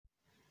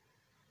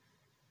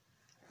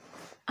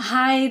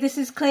Hi, this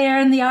is Claire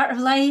in The Art of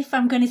Life.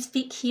 I'm going to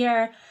speak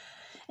here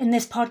in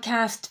this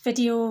podcast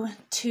video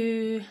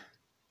to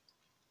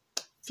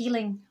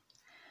feeling.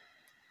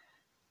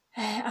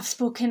 I've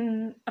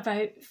spoken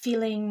about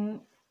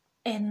feeling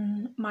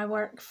in my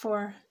work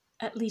for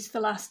at least the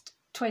last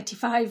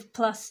 25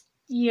 plus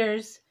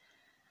years,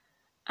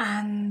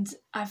 and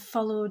I've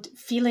followed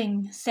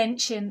feeling,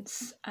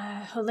 sentience,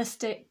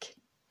 holistic,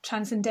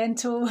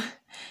 transcendental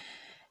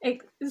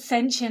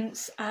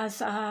sentience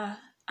as a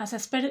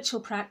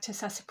spiritual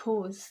practice, I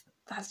suppose.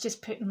 That's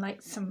just putting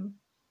like some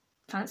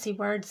fancy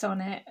words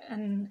on it.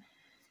 And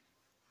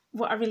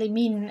what I really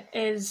mean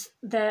is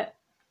that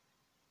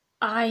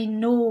I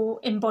know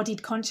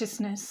embodied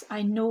consciousness,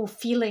 I know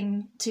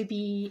feeling to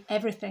be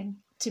everything,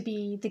 to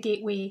be the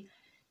gateway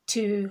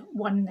to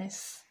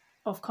oneness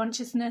of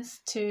consciousness,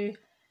 to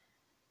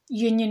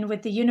union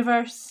with the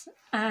universe,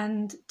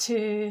 and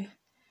to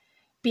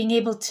being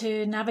able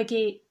to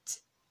navigate,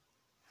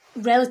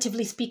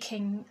 relatively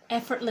speaking,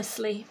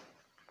 effortlessly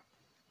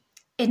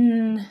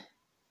in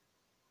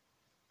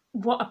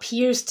what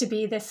appears to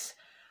be this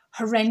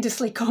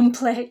horrendously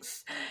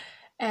complex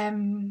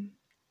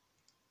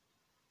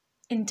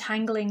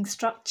entangling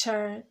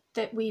structure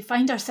that we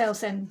find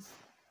ourselves in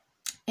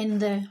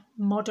the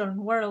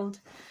modern world,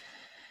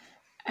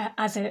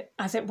 as it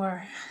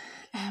were.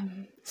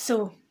 I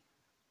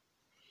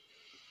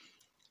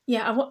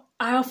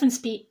often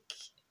speak.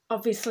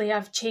 Obviously,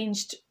 I've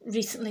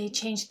recently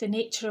changed the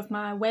nature of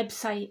my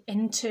website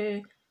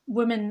into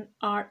Women,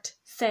 Art,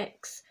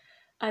 Sex,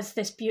 as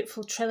this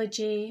beautiful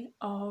trilogy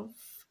of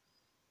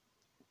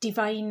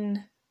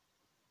divine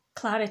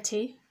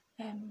clarity,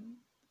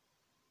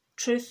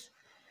 truth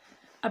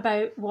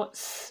about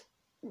what's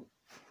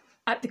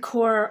at the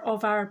core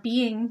of our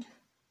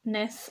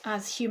beingness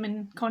as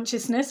human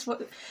consciousness,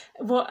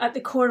 what at the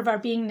core of our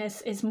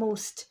beingness is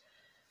most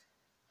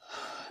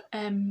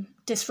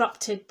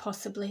disrupted,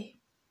 possibly,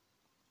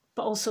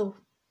 but also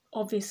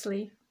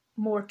obviously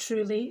more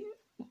truly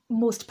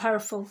most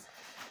powerful.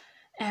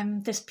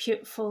 This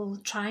beautiful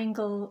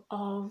triangle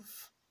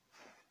of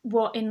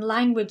what in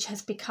language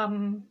has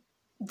become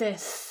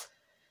this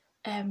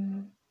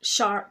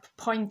sharp,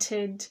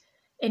 pointed,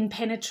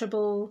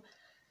 impenetrable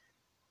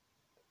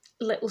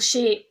little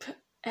shape,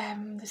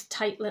 this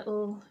tight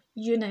little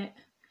unit,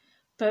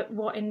 but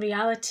what in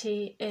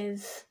reality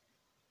is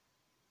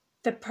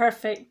the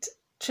perfect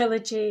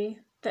trilogy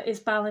that is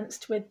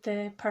balanced with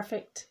the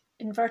perfect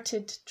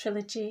inverted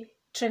trinity,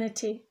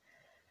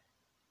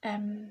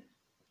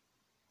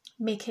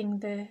 making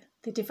the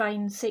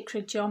divine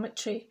sacred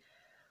geometry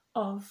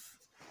of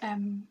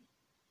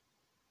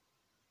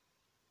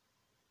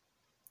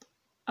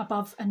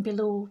above and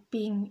below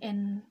being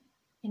in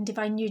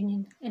divine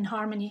union, in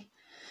harmony.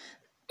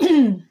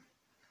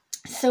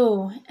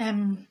 So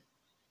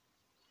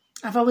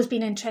I've always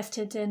been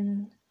interested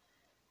in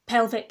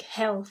pelvic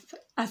health,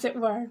 as it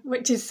were,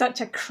 which is such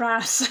a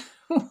crass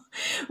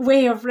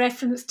way of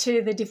reference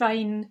to the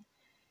divine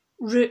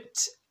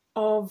root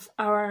of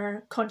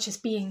our conscious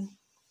being,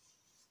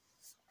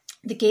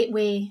 the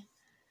gateway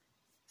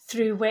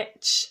through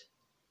which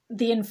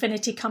the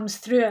infinity comes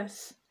through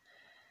us.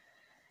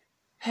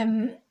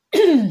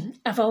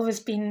 I've always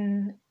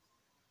been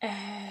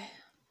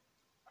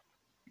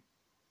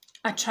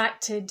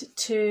attracted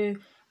to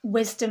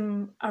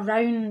wisdom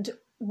around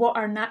what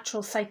our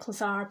natural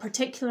cycles are,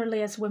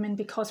 particularly as women,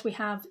 because we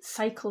have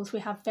cycles, we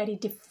have very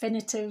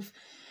definitive,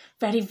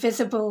 very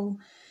visible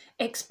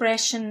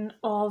expression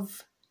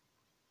of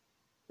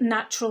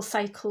natural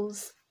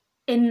cycles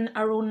in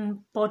our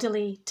own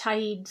bodily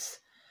tides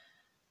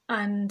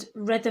and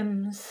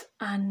rhythms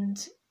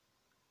and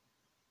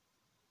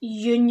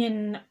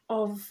union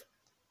of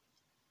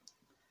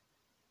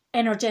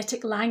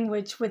energetic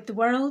language with the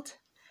world.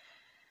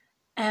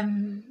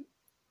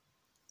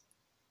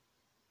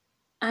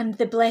 And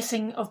the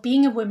blessing of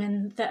being a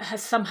woman that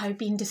has somehow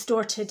been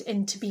distorted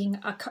into being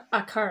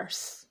a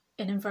curse,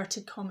 in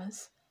inverted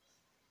commas.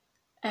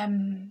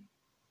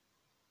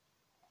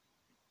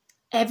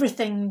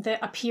 Everything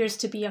that appears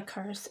to be a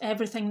curse,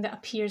 everything that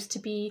appears to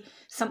be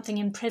something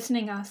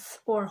imprisoning us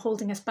or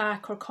holding us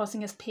back or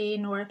causing us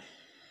pain or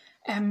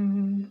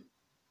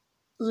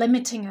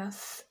limiting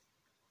us,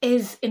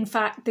 is in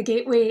fact the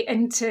gateway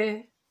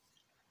into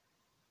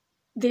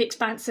the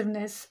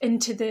expansiveness,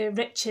 into the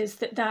riches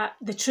that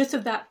the truth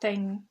of that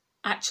thing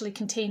actually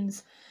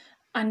contains.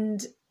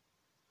 And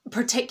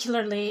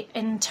particularly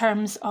in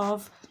terms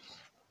of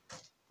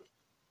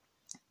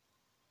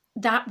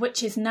that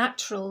which is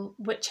natural,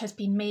 which has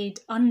been made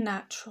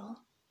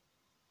unnatural.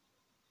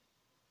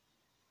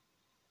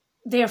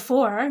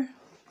 Therefore,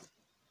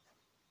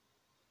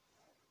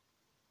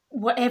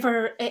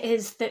 whatever it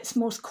is that's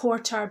most core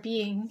to our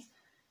being,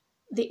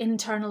 the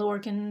internal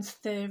organs,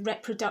 the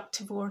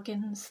reproductive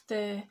organs,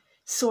 the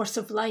source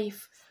of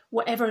life,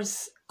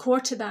 whatever's core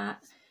to that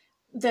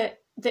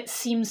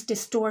seems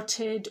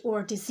distorted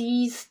or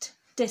diseased,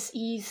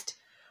 diseased,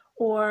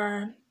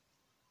 or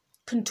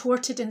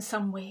contorted in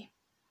some way,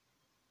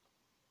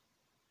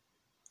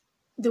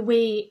 the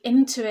way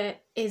into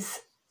it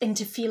is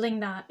into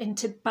feeling that,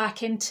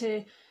 back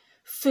into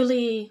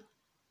fully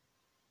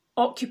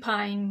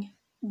occupying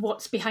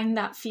what's behind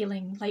that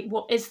feeling. Like,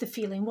 what is the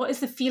feeling? What is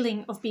the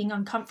feeling of being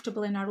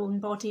uncomfortable in our own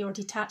body or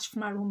detached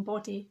from our own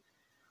body?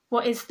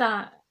 What is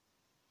that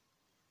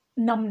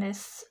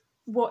numbness?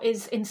 What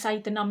is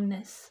inside the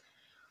numbness?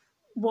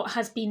 What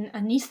has been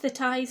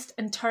anaesthetised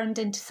and turned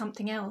into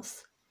something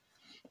else?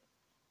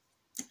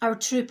 Our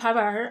true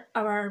power,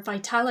 our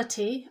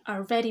vitality,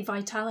 our very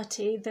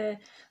vitality, the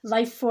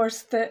life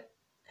force that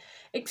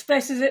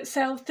expresses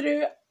itself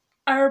through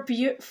our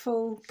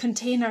beautiful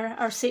container,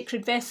 our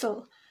sacred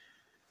vessel,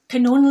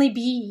 can only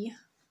be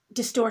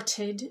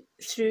distorted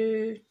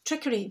through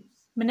trickery,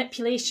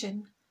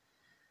 manipulation,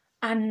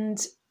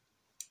 and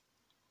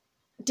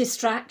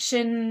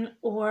distraction,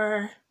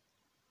 or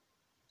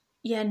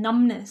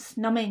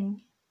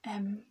numbing,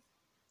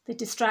 the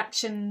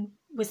distraction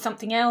with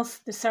something else,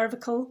 the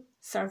cervix,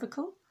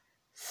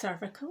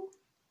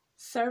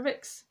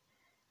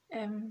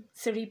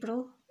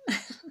 cerebral,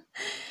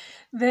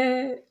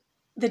 the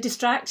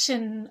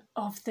distraction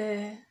of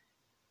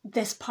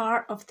this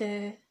part of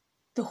the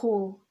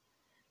whole,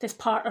 this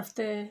part of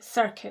the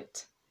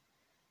circuit,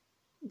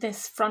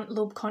 this front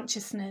lobe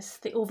consciousness,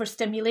 the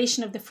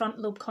overstimulation of the front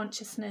lobe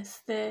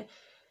consciousness, the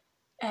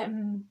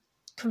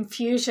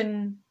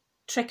confusion,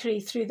 trickery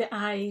through the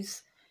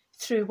eyes,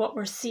 through what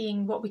we're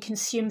seeing, what we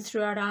consume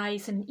through our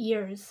eyes and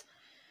ears.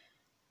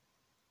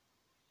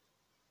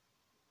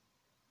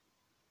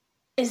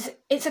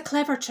 It's a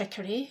clever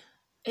trickery.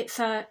 It's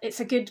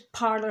a good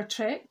parlour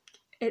trick.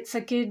 It's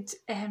a good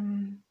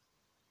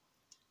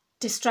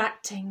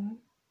distracting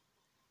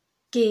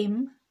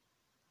game,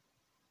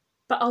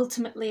 but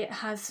ultimately it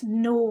has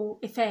no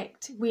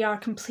effect. We are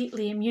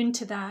completely immune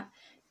to that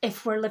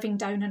if we're living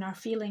down in our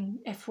feeling,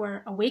 if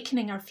we're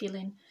awakening our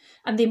feeling.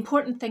 And the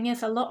important thing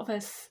is, a lot of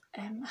us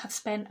have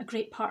spent a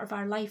great part of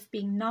our life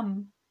being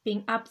numb,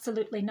 being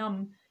absolutely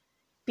numb,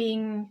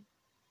 being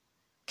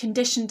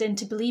conditioned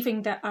into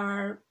believing that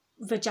our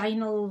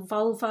vaginal,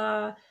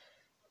 vulva,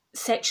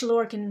 sexual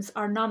organs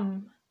are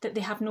numb, that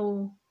they have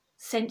no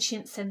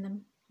sentience in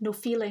them, no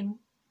feeling.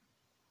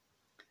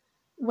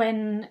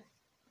 When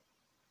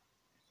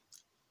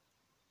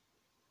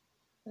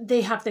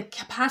they have the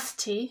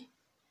capacity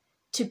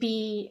to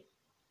be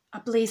a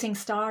blazing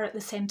star at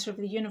the centre of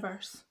the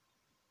universe.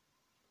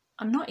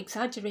 I'm not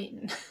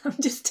exaggerating. I'm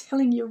just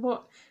telling you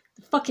what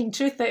the fucking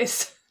truth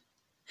is.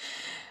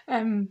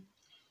 And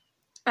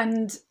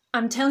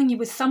I'm telling you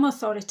with some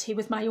authority,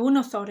 with my own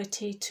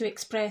authority, to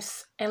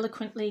express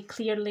eloquently,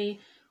 clearly,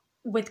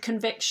 with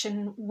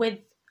conviction, with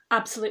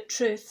absolute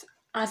truth,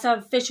 as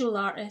a visual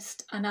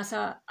artist and as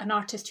an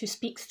artist who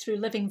speaks through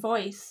living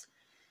voice,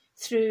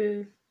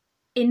 through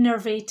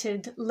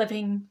innervated,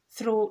 living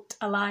throat,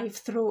 alive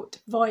throat,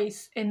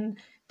 voice in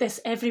this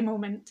every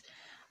moment.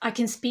 I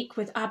can speak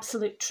with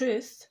absolute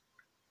truth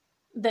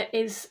that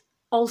is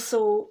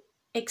also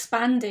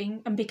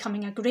expanding and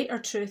becoming a greater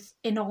truth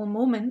in all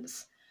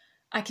moments.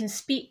 I can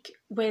speak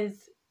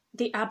with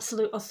the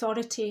absolute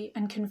authority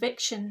and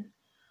conviction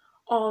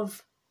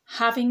of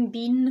having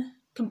been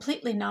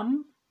completely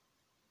numb,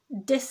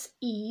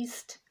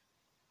 diseased,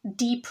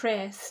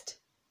 depressed,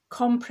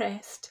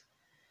 compressed,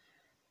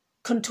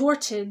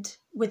 contorted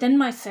within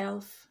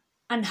myself,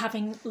 and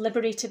having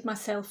liberated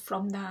myself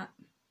from that.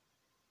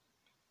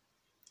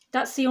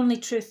 That's the only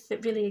truth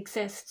that really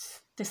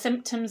exists. The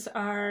symptoms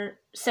are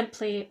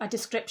simply a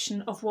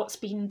description of what's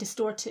been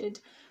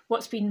distorted,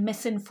 what's been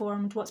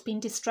misinformed, what's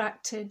been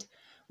distracted,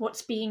 what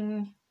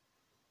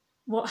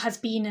has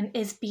been and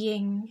is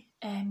being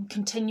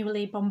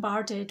continually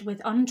bombarded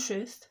with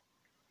untruth.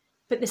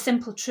 But the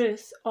simple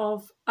truth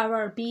of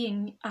our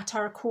being at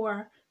our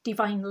core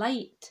divine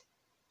light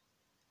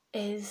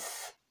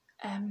is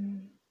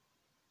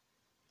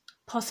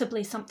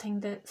possibly something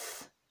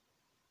that's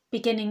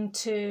beginning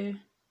to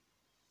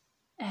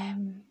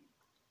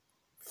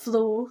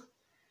flow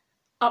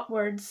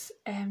upwards,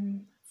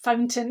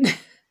 fountain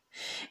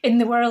in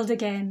the world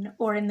again,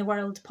 or in the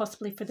world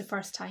possibly for the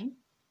first time.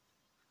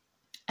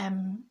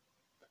 And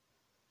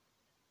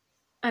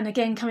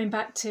again, coming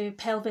back to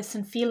pelvis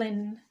and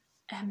feeling,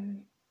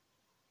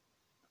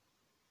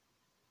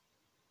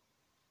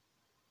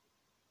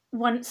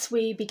 once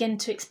we begin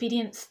to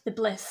experience the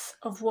bliss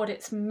of what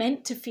it's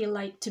meant to feel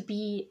like to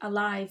be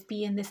alive,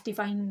 be in this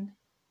divine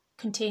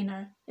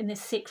container, in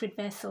this sacred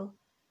vessel,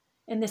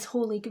 in this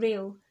holy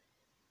grail,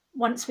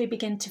 once we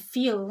begin to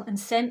feel and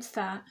sense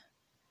that,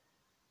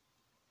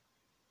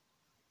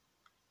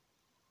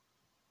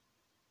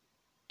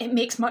 it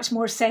makes much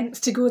more sense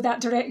to go that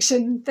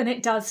direction than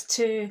it does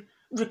to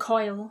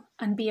recoil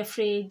and be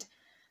afraid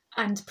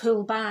and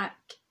pull back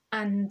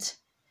and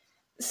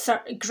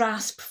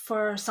grasp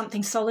for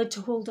something solid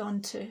to hold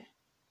on to.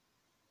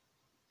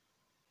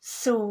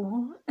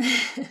 So,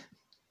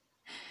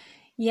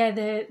 yeah,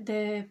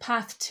 the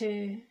path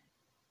to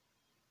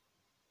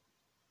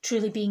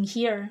truly being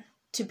here,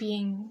 to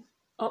being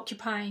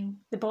occupying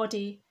the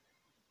body,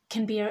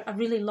 can be a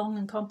really long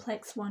and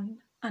complex one,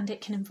 and it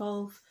can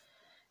involve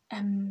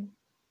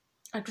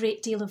a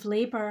great deal of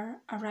labour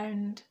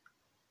around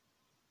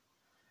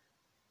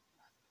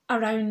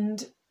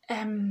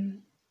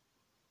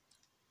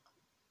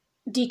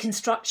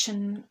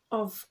deconstruction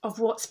of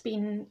what's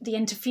been the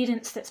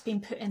interference that's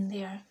been put in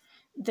there,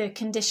 the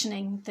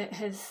conditioning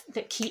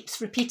that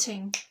keeps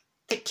repeating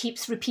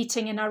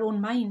in our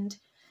own mind,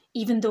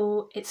 even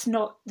though it's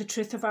not the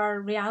truth of our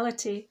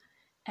reality,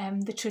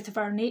 the truth of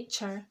our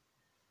nature,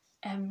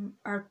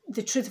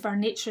 the truth of our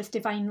nature as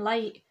divine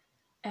light,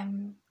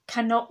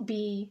 cannot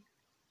be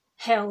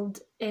held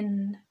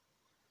in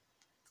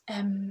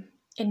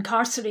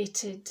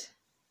incarcerated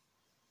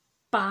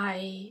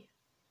by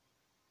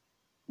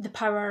the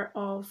power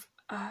of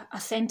a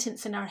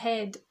sentence in our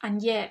head.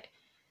 And yet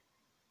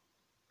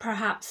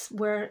perhaps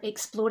we're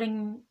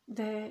exploring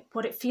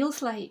what it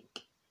feels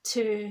like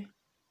to,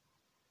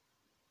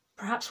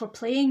 perhaps we're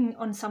playing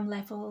on some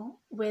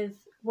level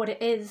with what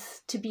it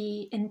is to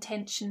be in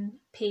tension,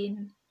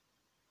 pain,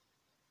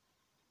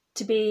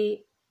 to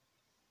be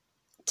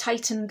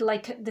tightened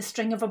like the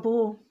string of a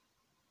bow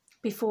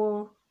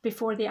before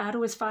the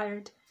arrow is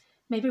fired.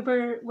 Maybe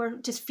we're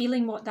just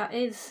feeling what that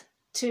is,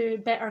 to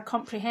better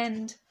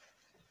comprehend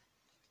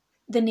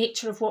the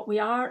nature of what we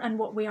are and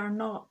what we are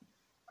not.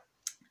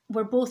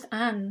 We're both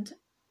and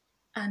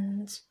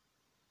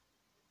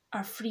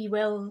our free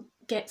will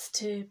gets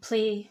to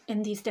play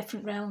in these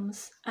different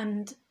realms.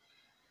 And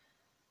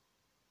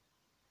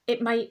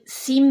it might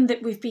seem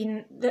that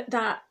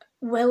that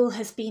will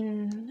has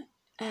been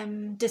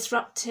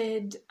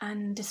disrupted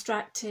and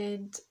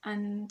distracted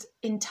and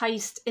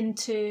enticed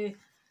into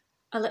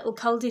a little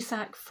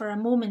cul-de-sac for a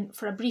moment,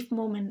 for a brief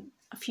moment,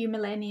 a few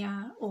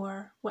millennia,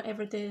 or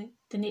whatever the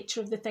nature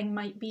of the thing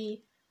might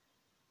be.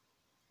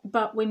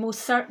 But we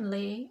most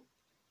certainly,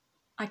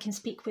 I can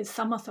speak with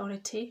some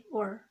authority,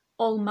 or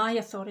all my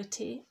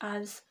authority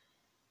as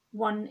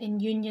one in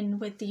union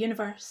with the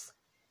universe,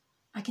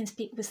 I can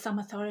speak with some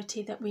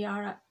authority that we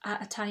are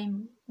at a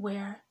time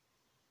where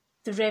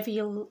the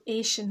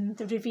revelation,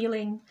 the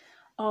revealing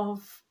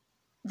of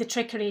the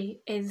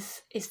trickery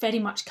is very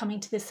much coming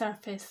to the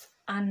surface.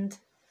 And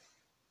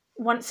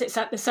once it's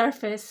at the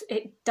surface,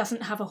 it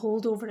doesn't have a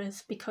hold over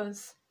us,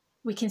 because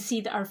we can see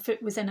that our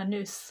foot was in a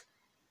noose.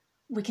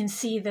 We can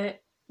see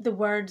that the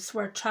words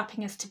were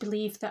trapping us to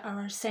believe that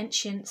our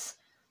sentience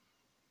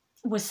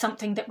was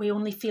something that we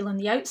only feel on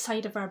the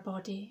outside of our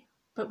body,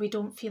 but we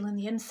don't feel on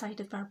the inside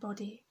of our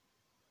body.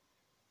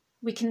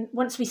 We can,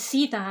 once we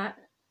see that,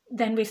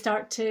 then we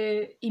start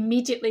to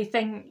immediately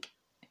think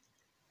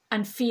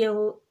and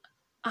feel,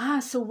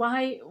 so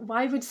why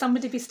would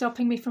somebody be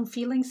stopping me from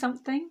feeling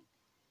something?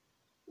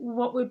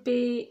 What would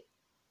be,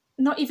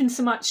 not even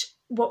so much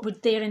what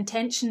would their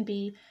intention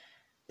be,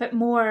 but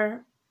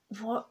more,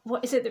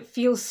 what is it that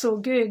feels so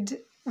good?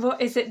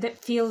 What is it that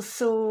feels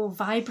so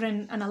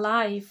vibrant and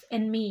alive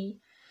in me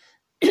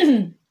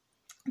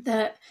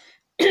that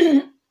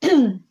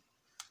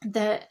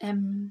that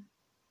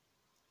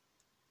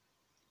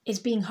is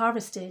being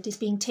harvested, is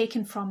being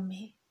taken from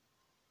me?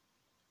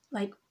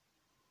 Like,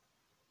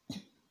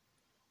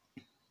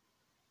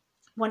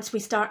 once we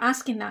start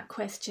asking that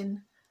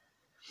question,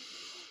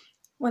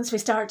 once we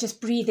start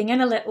just breathing in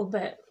a little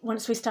bit,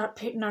 once we start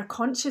putting our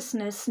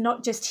consciousness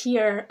not just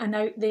here and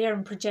out there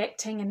and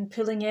projecting and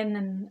pulling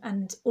in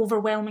and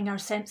overwhelming our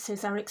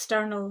senses, our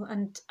external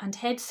and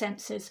head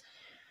senses,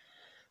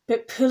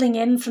 but pulling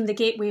in from the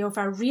gateway of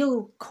our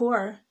real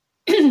core.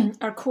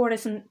 Our core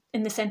isn't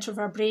in the centre of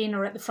our brain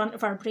or at the front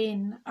of our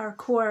brain. Our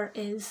core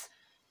is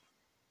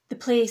the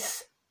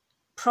place,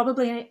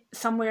 probably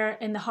somewhere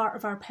in the heart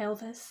of our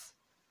pelvis,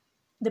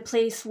 the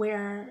place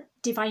where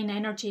divine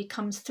energy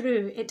comes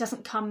through. It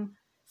doesn't come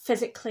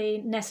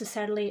physically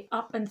necessarily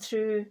up and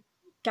through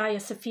Gaia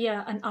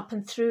Sophia and up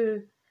and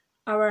through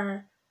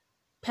our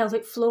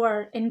pelvic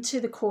floor into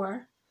the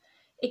core.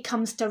 It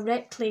comes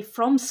directly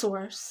from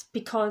source,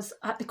 because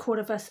at the core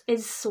of us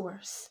is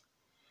source.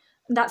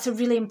 And that's a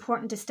really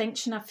important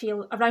distinction, I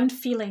feel, around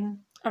feeling,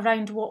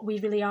 around what we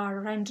really are,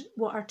 around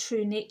what our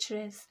true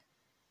nature is.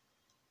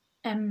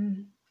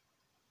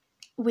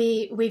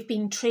 We've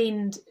been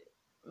trained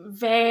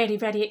very,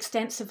 very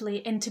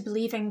extensively into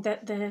believing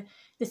that the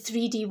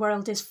 3D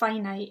world is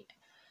finite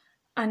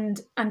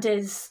and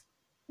is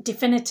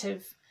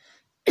definitive,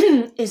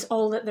 is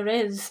all that there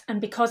is.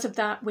 And because of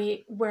that,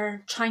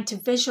 we're trying to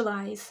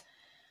visualize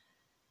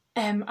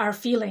our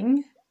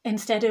feeling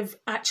instead of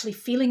actually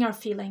feeling our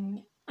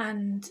feeling.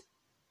 And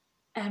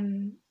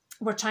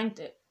we're trying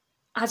to,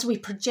 as we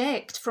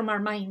project from our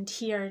mind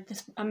here,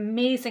 this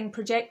amazing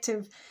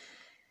projective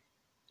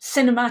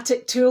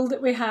cinematic tool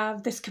that we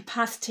have, this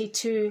capacity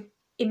to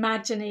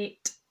imagine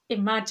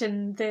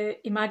the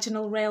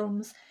imaginal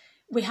realms.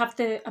 We have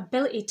the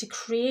ability to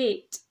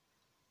create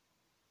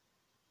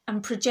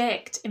and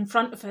project in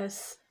front of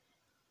us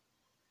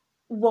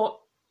what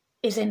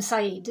is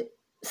inside.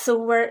 So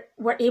we're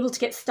able to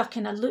get stuck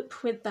in a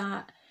loop with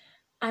that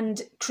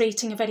and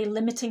creating a very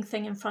limiting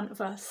thing in front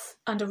of us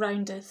and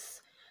around us.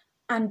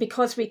 And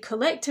because we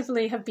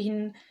collectively have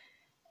been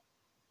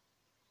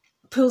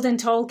pulled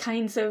into all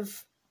kinds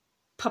of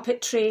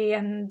puppetry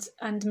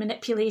and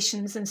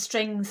manipulations and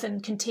strings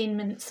and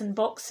containments and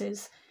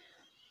boxes,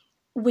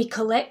 we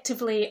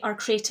collectively are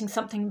creating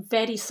something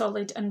very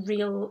solid and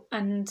real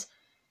and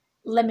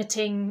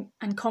limiting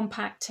and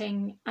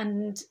compacting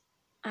and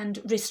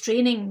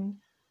restraining,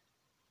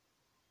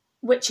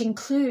 which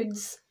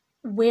includes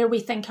where we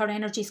think our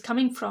energy is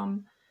coming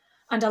from.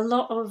 And a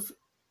lot of,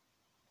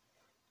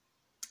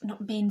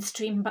 not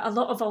mainstream, but a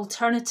lot of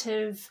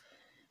alternative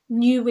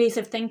new ways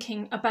of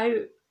thinking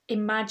about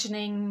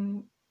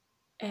imagining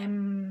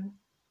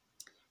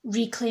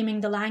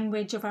reclaiming the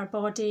language of our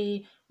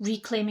body,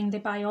 reclaiming the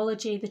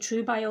biology, the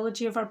true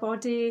biology of our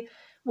body,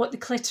 what the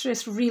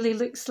clitoris really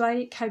looks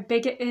like, how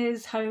big it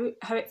is, how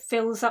it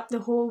fills up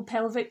the whole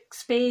pelvic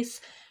space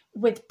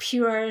with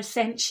pure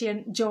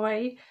sentient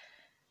joy,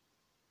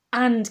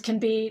 and can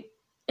be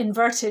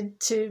inverted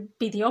to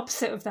be the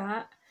opposite of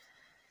that.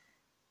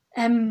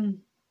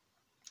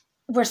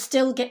 We're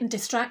still getting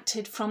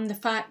distracted from the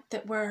fact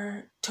that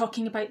we're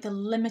talking about the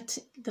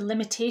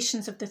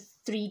limitations of the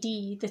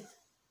 3D,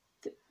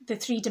 the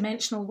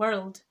three-dimensional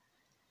world,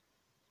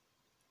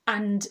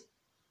 and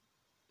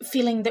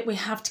feeling that we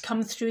have to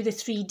come through the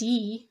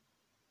 3D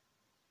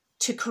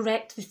to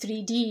correct the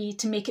 3D,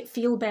 to make it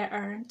feel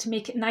better, to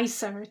make it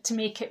nicer, to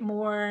make it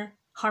more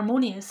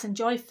harmonious and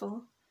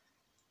joyful.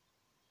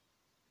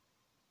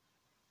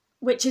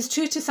 Which is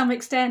true to some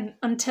extent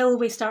until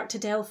we start to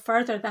delve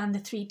further than the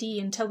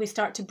 3D, until we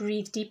start to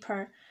breathe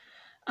deeper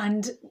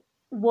and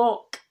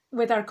walk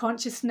with our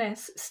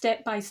consciousness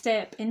step by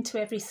step into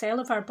every cell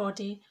of our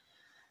body.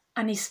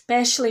 And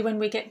especially when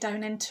we get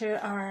down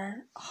into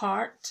our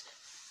heart,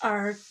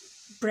 our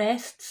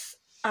breasts,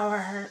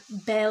 our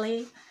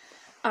belly,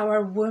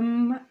 our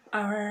womb,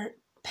 our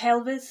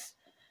pelvis,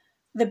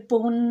 the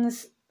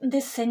bones,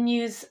 the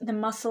sinews, the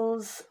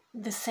muscles,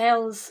 the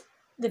cells,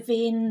 the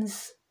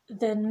veins,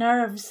 the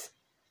nerves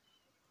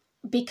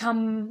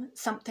become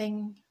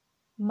something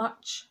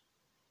much,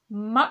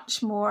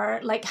 much more.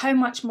 Like, how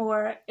much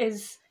more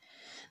is,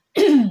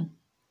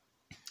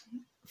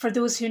 for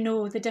those who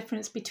know the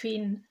difference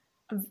between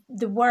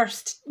the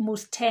worst,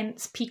 most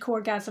tense peak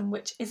orgasm,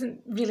 which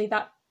isn't really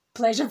that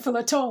pleasurable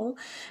at all,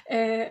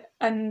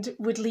 and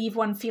would leave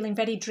one feeling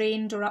very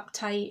drained or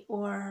uptight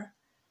or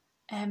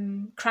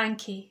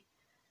cranky.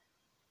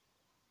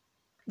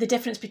 The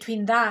difference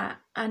between that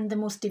and the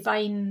most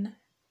divine,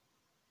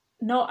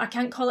 I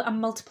can't call it a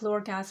multiple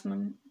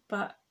orgasm,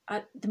 but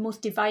the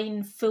most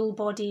divine,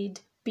 full-bodied,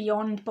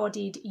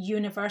 beyond-bodied,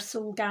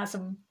 universal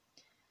gasm,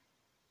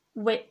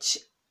 which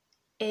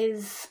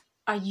is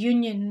a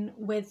union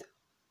with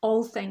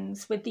all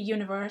things, with the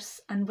universe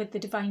and with the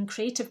divine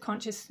creative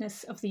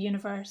consciousness of the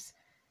universe,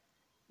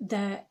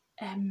 that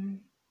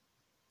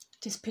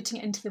just putting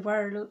it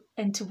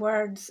into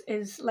words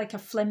is like a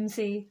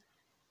flimsy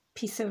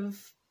piece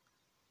of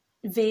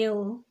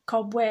veil,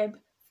 cobweb,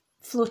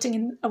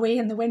 floating away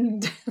in the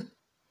wind.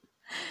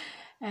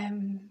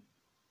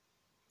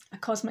 A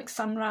cosmic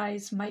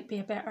sunrise might be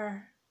a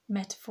better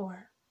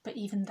metaphor, but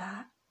even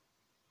that.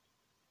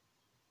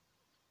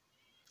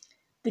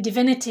 The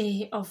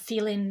divinity of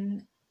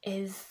feeling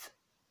is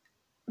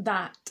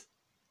that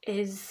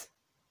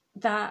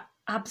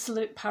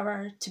absolute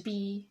power to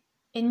be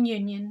in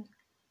union,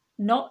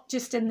 not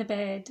just in the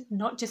bed,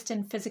 not just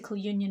in physical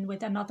union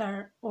with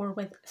another or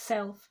with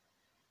self,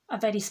 a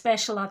very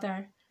special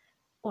other,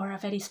 or a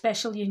very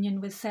special union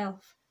with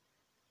self,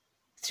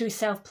 through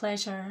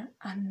self-pleasure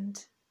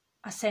and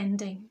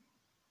ascending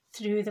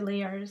through the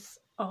layers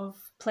of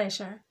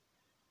pleasure.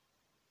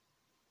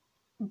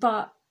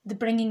 But the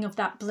bringing of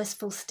that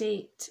blissful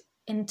state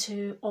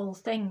into all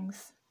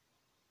things.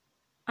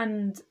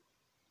 And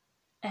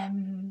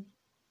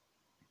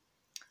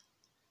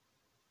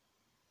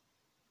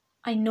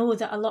I know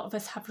that a lot of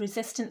us have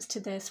resistance to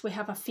this. We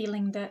have a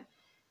feeling that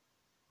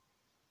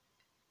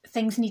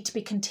things need to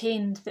be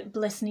contained, that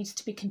bliss needs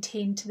to be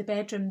contained to the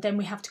bedroom. Then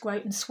we have to go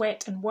out and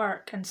sweat and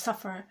work and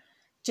suffer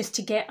just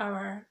to get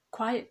our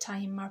quiet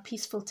time, our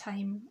peaceful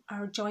time,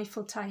 our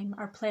joyful time,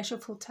 our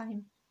pleasureful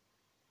time.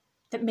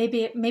 That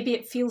maybe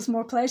it feels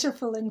more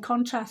pleasureful in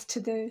contrast to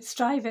the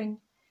striving.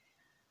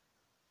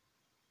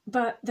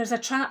 But there's a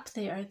trap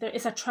there. There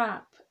is a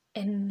trap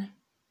in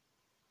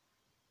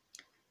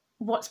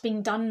what's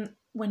being done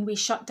when we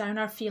shut down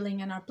our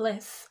feeling and our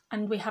bliss,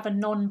 and we have a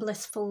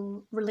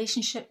non-blissful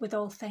relationship with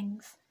all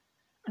things,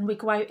 and we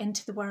go out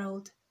into the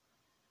world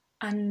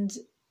and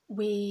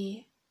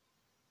we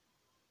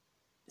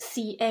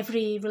see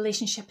every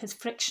relationship as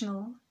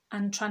frictional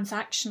and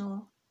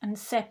transactional and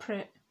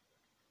separate,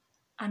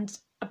 and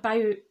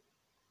about,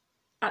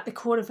 at the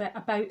core of it,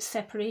 about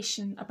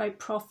separation, about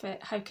profit.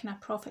 How can I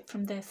profit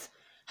from this?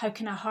 How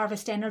can I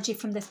harvest energy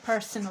from this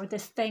person or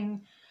this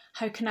thing?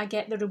 How can I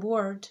get the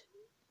reward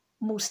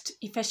most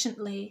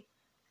efficiently?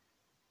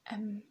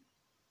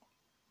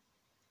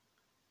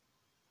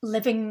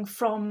 Living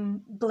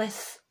from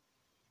bliss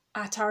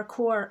at our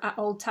core at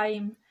all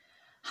time,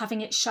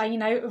 having it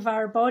shine out of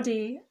our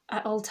body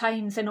at all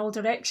times in all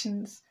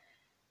directions,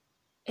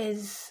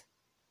 is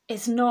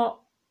not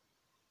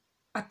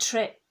a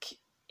trick,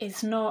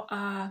 is not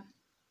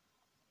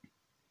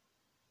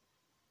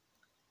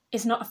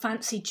is not a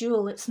fancy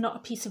jewel. It's not a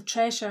piece of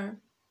treasure.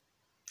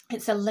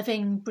 It's a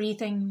living,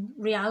 breathing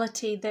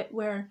reality that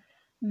we're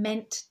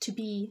meant to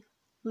be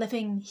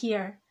living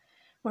here.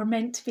 We're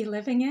meant to be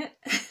living it.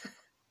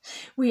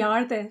 We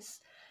are this.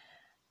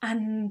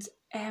 And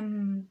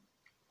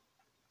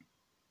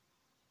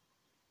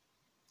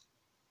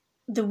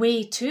the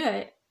way to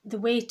it, the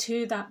way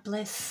to that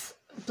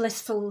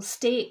blissful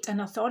state and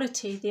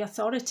authority, the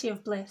authority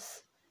of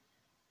bliss,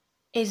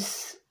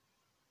 is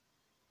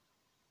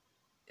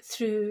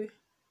through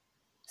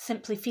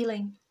simply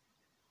feeling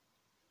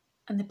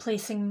and the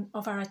placing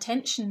of our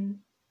attention,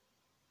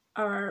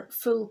 our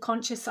full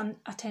conscious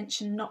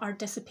attention, not our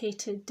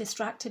dissipated,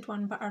 distracted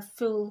one, but our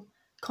full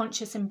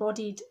conscious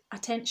embodied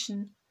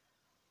attention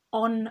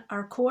on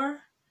our core,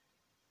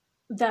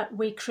 that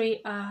we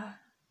create a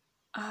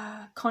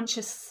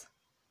conscious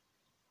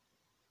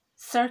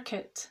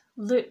circuit,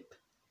 loop,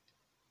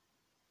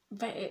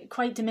 but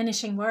quite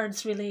diminishing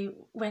words really,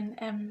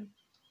 when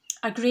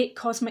a great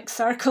cosmic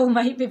circle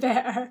might be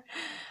better,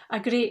 a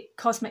great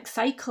cosmic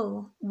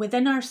cycle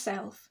within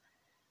ourselves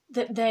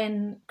that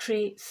then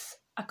creates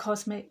a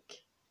cosmic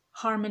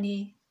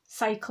harmony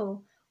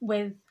cycle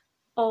with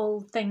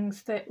all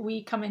things that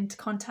we come into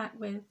contact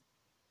with,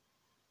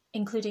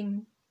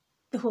 including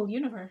the whole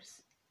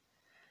universe.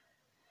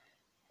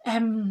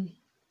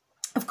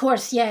 Of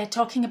course, yeah,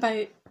 talking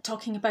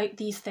about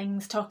these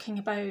things, talking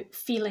about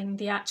feeling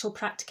the actual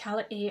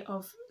practicality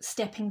of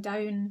stepping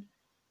down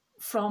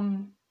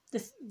from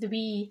the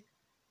wee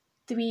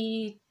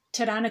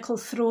tyrannical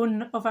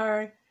throne of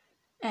our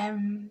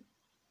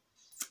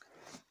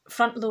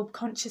front lobe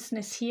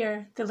consciousness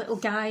here, the little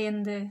guy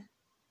in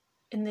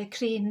the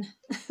crane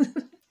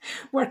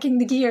working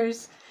the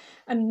gears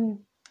and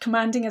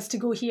commanding us to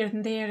go here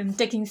and there and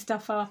digging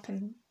stuff up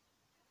and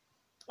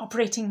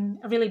operating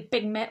a really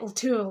big metal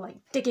tool, like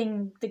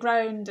digging the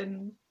ground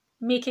and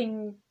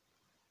making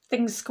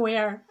things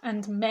square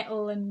and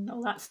metal and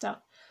all that stuff.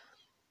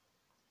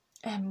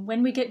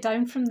 When we get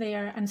down from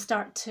there and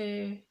start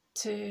to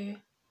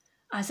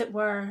as it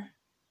were,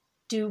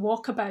 do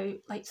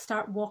walkabout, like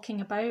start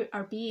walking about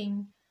our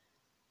being,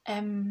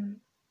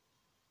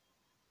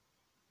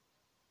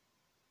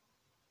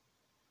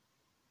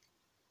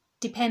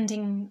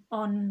 depending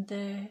on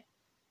the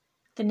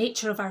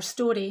nature of our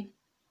story,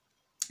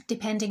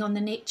 depending on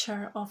the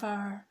nature of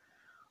our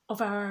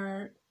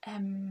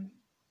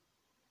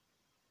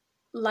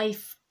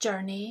life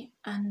journey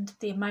and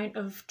the amount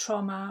of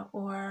trauma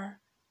or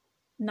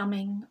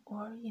numbing,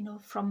 or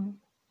from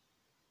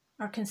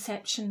our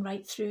conception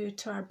right through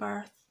to our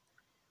birth,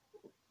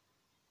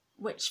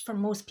 which for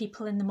most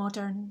people in the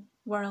modern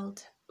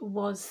world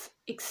was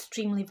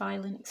extremely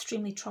violent,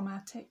 extremely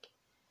traumatic.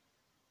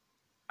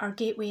 Our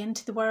gateway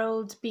into the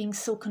world being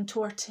so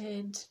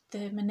contorted,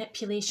 the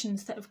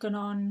manipulations that have gone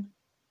on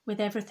with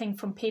everything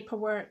from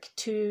paperwork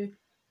to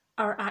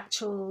our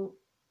actual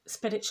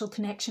spiritual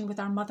connection with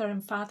our mother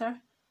and father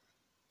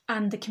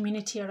and the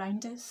community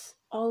around us,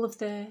 all of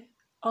the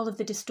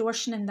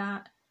distortion in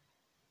that,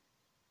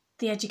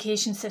 the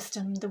education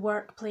system, the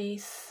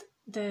workplace,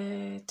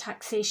 the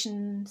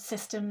taxation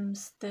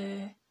systems,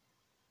 the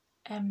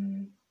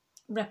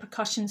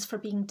repercussions for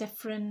being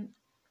different,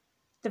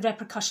 the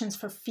repercussions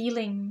for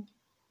feeling.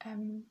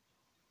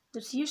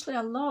 There's usually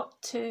a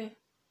lot to,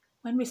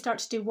 when we start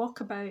to do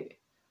walkabout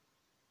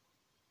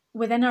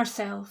within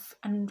ourselves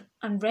and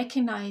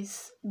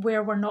recognise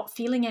where we're not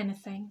feeling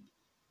anything,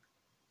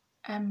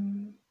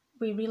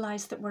 we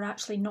realise that we're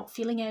actually not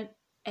feeling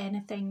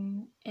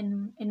anything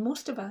in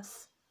most of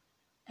us.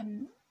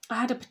 I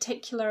had a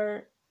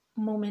particular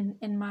moment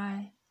in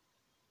my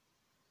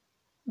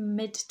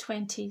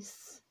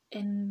mid-20s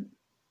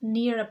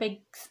near a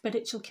big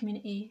spiritual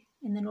community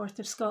in the north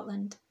of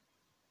Scotland,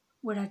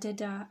 where I did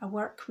a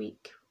work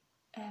week,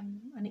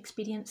 an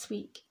experience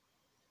week,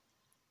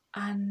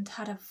 and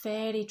had a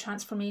very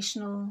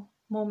transformational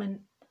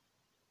moment.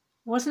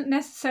 Wasn't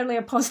necessarily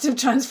a positive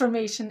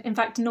transformation. In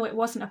fact, no, it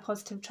wasn't a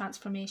positive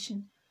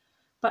transformation,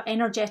 but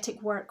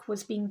energetic work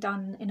was being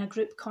done in a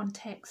group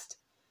context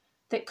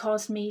that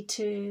caused me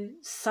to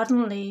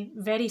suddenly,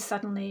 very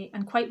suddenly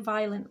and quite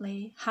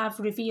violently have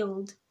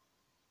revealed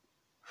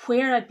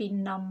where I'd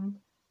been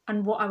numb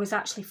and what I was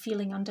actually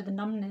feeling under the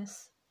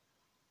numbness.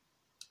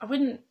 I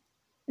wouldn't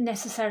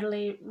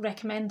necessarily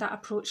recommend that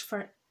approach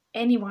for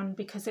anyone,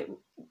 because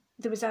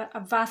there was a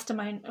vast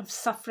amount of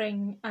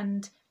suffering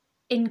and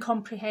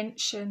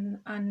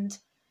incomprehension and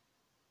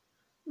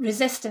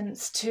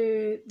resistance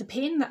to the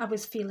pain that I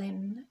was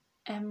feeling,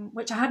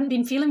 which I hadn't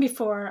been feeling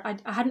before. I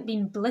hadn't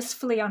been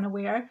blissfully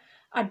unaware.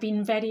 I'd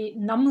been very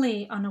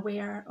numbly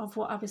unaware of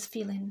what I was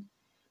feeling.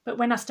 But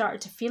when I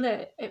started to feel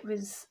it,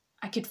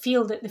 I could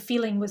feel that the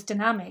feeling was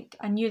dynamic.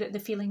 I knew that the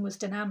feeling was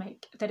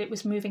dynamic, that it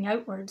was moving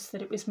outwards,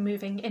 that it was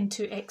moving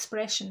into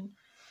expression,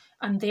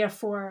 and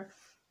therefore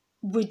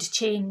would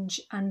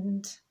change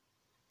and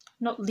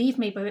not leave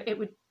me, but it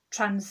would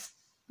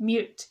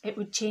transmute, it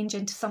would change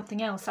into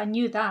something else. I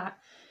knew that.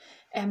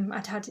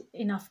 I'd had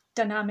enough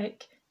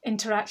dynamic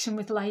interaction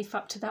with life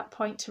up to that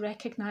point to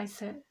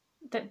recognise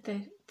that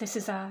this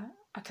is a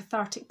a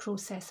cathartic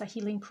process, a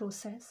healing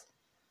process.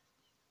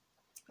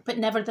 But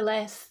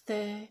nevertheless,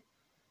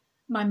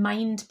 my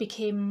mind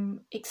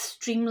became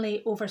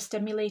extremely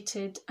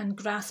overstimulated and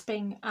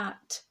grasping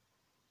at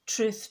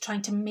truth,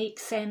 trying to make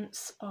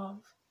sense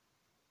of,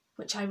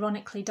 which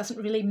ironically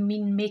doesn't really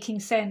mean making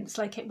sense,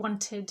 like it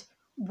wanted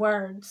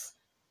words,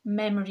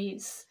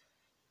 memories,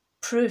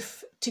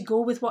 proof to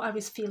go with what I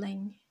was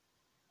feeling,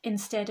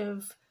 instead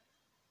of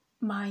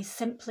my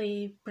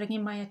simply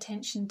bringing my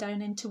attention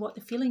down into what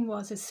the feeling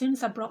was. As soon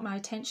as I brought my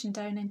attention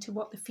down into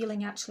what the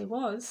feeling actually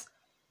was,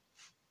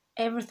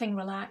 everything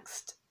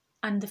relaxed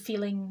and the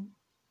feeling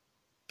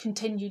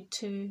continued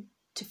to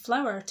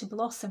flower, to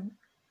blossom,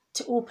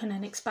 to open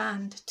and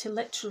expand, to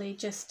literally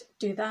just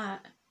do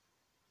that.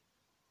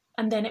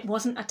 And then it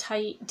wasn't a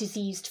tight,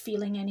 diseased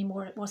feeling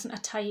anymore. It wasn't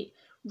a tight,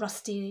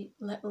 rusty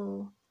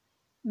little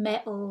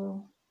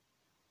metal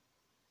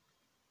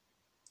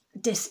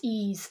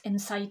dis-ease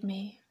inside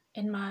me,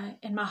 in my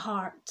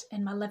heart,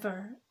 in my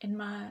liver, in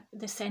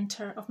the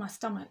centre of my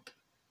stomach.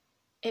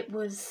 It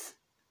was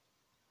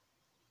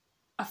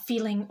a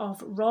feeling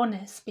of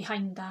rawness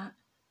behind that.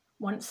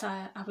 Once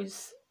I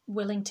was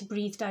willing to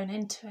breathe down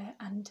into it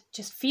and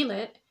just feel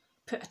it,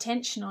 put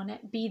attention on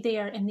it, be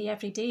there in the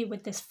everyday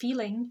with this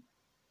feeling,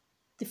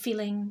 the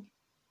feeling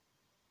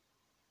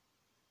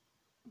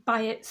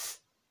by its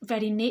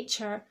very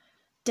nature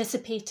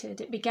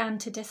dissipated. It began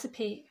to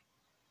dissipate.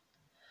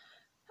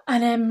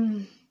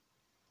 And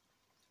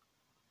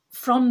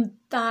from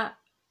that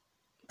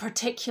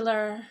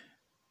particular,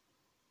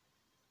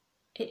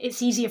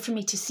 it's easier for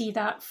me to see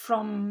that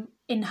from,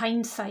 in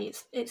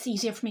hindsight, it's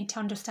easier for me to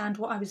understand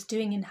what I was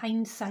doing in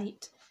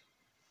hindsight.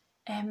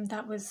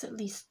 That was at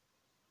least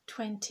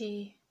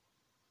 20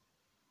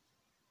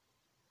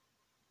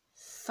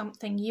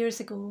 something years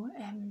ago,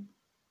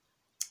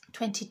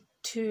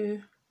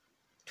 22,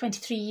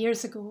 23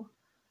 years ago.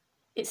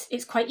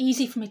 It's quite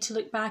easy for me to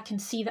look back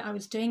and see that I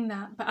was doing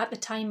that, but at the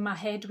time my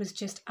head was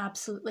just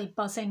absolutely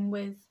buzzing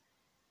with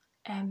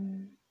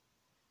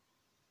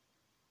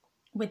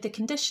the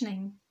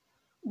conditioning,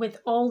 with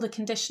all the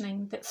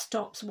conditioning that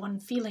stops one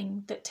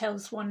feeling, that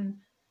tells one,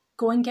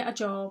 go and get a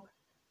job,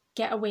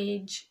 get a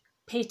wage,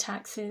 pay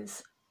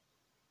taxes,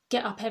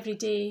 get up every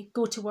day,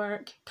 go to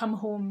work, come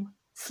home,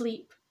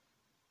 sleep,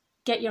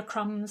 get your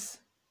crumbs,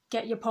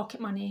 get your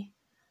pocket money,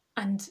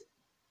 and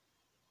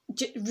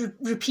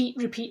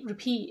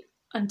repeat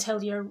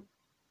until you're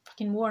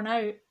fucking worn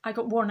out. I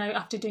got worn out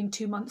after doing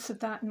 2 months of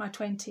that in my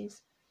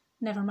 20s.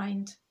 Never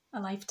mind a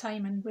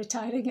lifetime and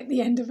retiring at the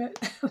end of it.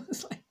 I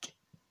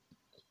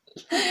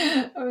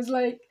was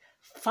like,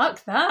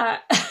 fuck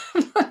that.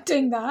 I'm not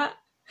doing that.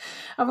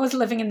 I was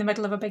living in the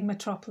middle of a big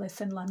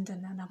metropolis in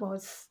London, and I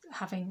was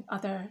having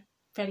other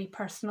very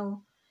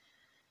personal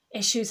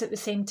issues at the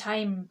same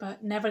time,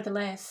 but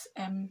nevertheless,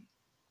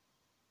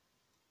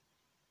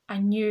 I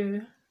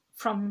knew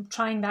from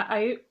trying that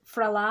out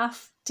for a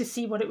laugh to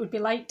see what it would be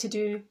like to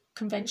do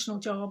conventional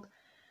job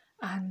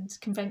and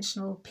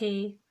conventional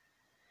pay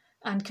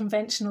and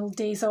conventional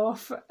days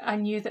off. I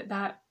knew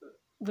that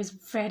was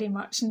very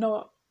much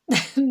not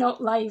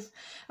not life,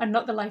 and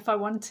not the life I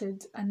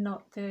wanted, and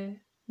not the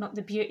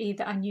beauty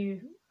that I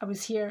knew I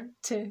was here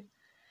to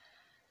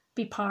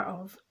be part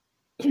of.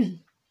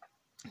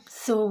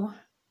 So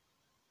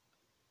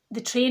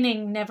the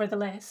training,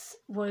 nevertheless,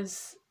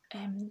 was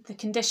the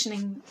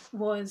conditioning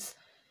was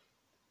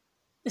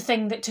the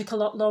thing that took a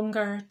lot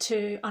longer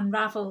to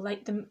unravel.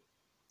 Like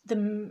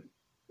the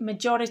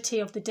majority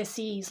of the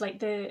disease, like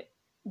the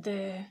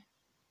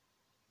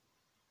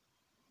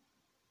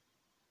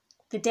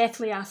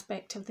deathly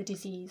aspect of the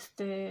disease,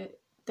 the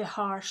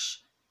harsh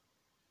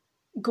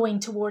going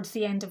towards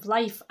the end of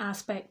life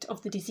aspect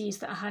of the disease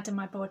that I had in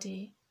my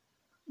body,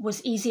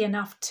 was easy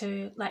enough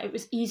to, like, it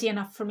was easy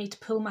enough for me to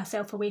pull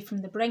myself away from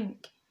the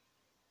brink.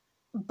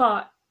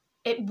 But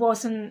it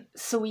wasn't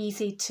so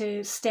easy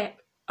to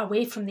step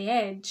away from the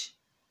edge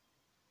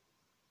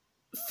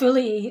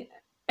fully.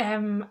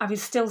 I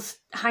was still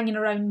hanging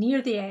around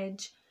near the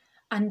edge,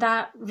 and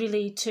that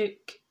really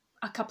took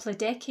a couple of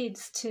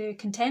decades to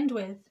contend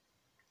with.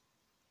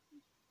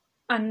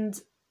 And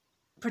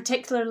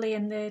particularly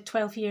in the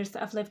 12 years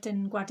that I've lived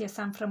in Guardia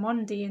San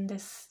Framondi, in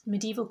this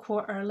medieval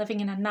quarter, living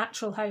in a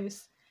natural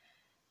house,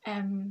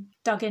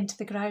 dug into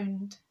the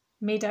ground,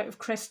 made out of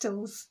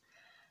crystals,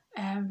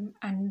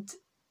 and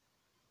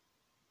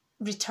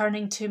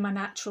returning to my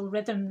natural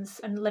rhythms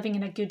and living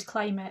in a good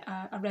climate,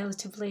 a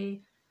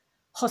relatively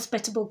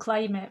hospitable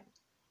climate,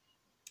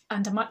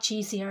 and a much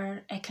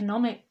easier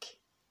economic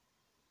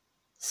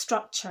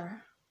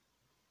structure,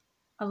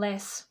 a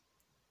less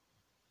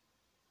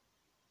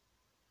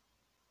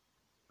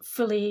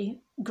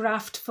fully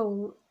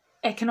graftful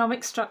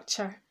economic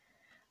structure.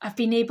 I've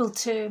been able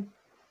to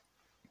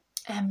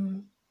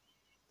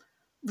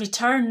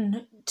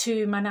return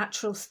to my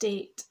natural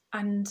state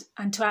and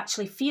to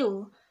actually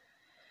feel,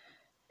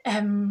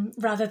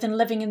 rather than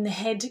living in the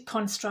head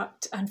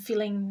construct and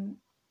feeling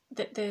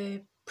that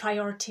the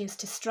priority is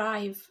to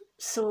strive.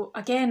 So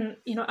again,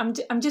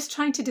 I'm just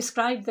trying to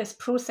describe this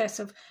process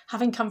of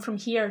having come from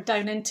here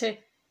down into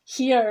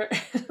here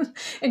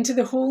into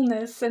the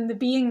wholeness and the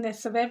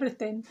beingness of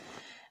everything.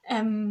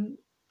 And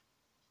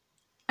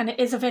it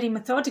is a very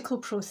methodical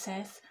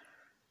process,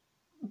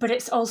 but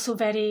it's also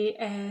very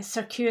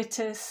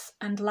circuitous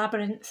and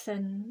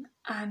labyrinthine,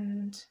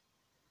 and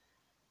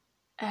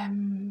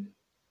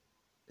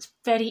it's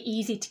very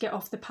easy to get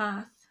off the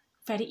path,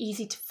 very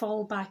easy to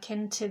fall back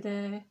into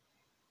the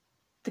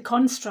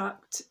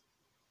construct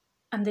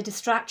and the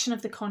distraction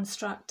of the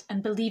construct,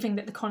 and believing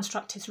that the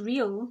construct is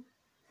real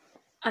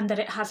and that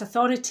it has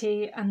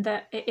authority and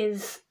that it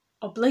is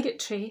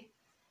obligatory,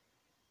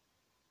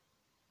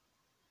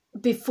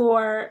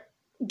 before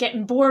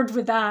getting bored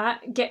with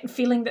that,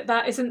 feeling that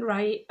that isn't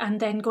right, and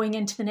then going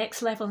into the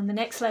next level and the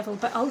next level.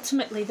 But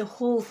ultimately, the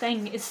whole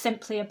thing is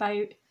simply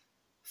about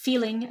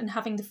feeling and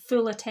having the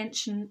full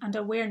attention and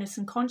awareness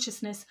and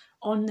consciousness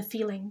on the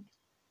feeling.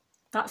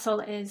 That's all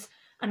it is.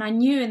 And I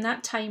knew in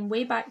that time,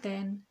 way back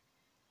then,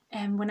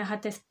 when I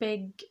had this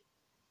big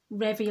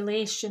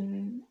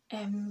revelation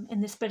in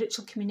the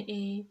spiritual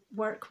community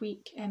work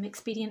week,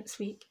 experience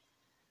week,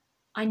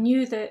 I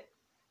knew that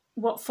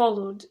what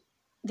followed,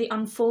 the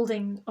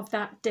unfolding of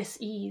that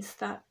dis-ease,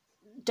 that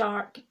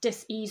dark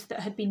dis-ease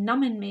that had been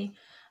numbing me,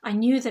 I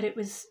knew that it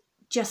was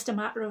just a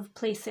matter of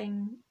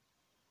placing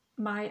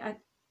my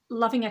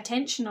loving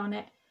attention on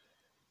it,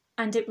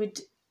 and it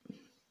would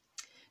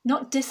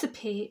not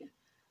dissipate,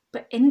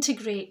 but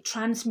integrate,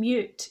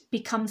 transmute,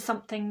 become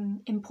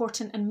something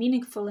important and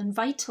meaningful and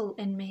vital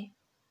in me.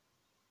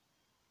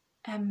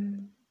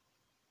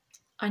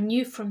 I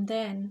knew from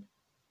then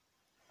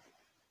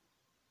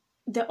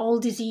that all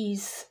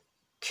disease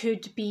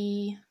could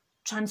be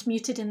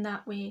transmuted in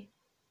that way,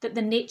 that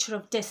the nature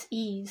of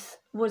dis-ease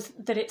was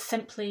that it's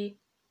simply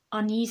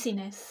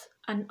uneasiness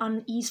and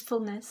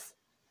uneasefulness,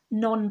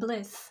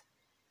 non-bliss.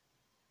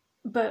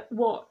 But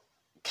what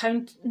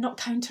not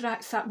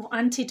counteracts that, what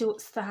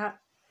antidotes that,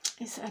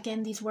 is,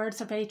 again, these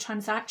words are very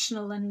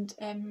transactional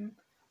and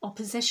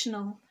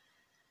oppositional,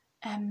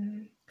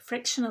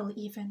 frictional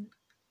even.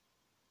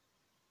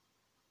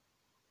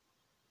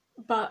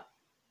 But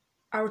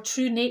our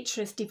true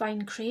nature as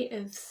divine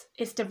creatives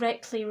is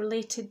directly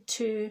related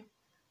to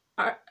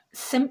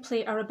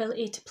simply our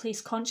ability to place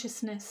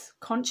consciousness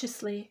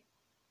consciously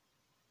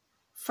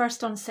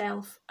first on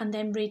self and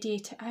then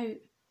radiate it out.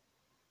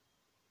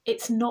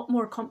 It's not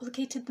more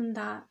complicated than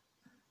that.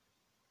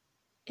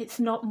 It's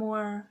not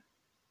more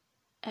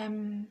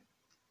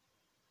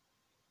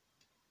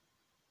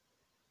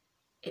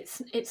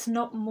it's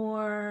not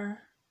more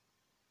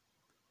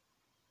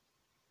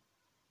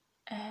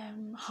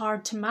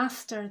hard to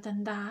master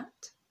than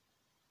that.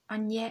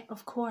 And yet,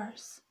 of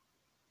course,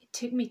 it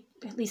took me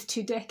at least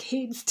 2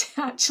 decades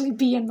to actually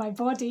be in my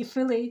body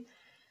fully.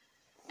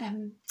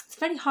 It's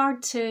very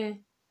hard to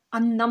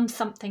unnumb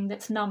something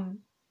that's numb.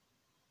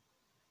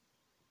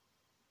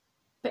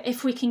 But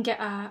if we can get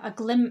a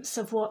glimpse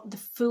of what the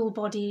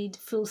full-bodied,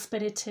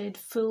 full-spirited,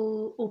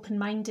 full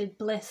open-minded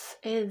bliss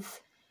is,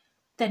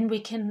 then we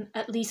can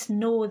at least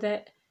know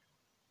that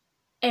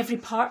every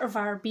part of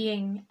our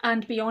being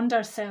and beyond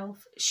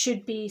ourselves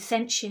should be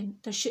sentient.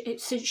 It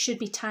should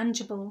be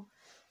tangible.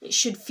 It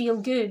should feel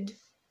good.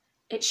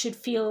 It should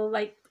feel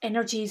like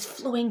energy is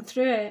flowing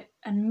through it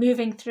and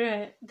moving through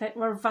it, that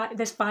we're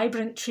this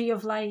vibrant tree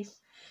of life,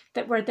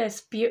 that we're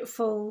this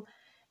beautiful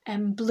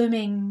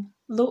blooming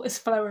lotus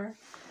flower.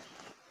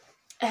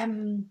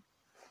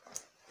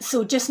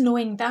 So just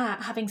knowing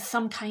that, having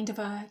some kind of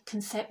a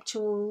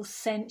conceptual,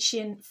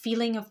 sentient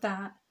feeling of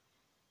that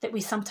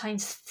we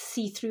sometimes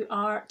see through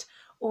art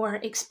or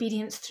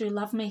experience through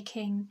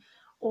lovemaking,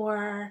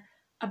 or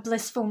a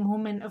blissful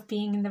moment of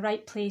being in the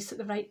right place at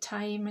the right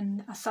time,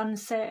 and a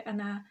sunset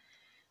and a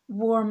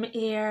warm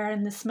air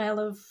and the smell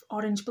of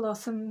orange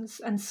blossoms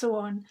and so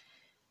on.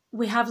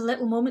 We have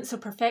little moments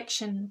of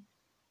perfection,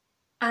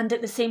 and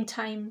at the same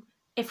time,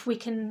 if we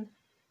can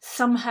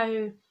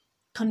somehow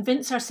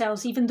convince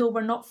ourselves, even though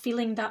we're not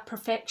feeling that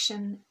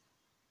perfection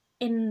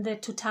in the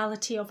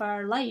totality of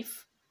our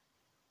life,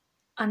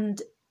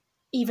 and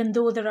even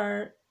though there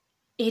are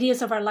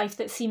areas of our life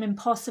that seem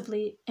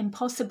impossibly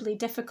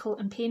difficult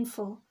and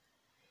painful,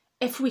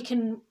 if we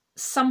can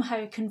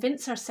somehow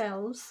convince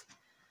ourselves,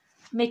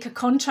 make a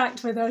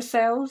contract with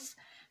ourselves,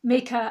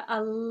 make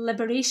a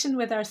liberation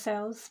with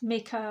ourselves,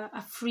 make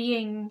a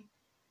freeing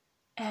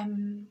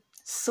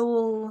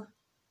soul,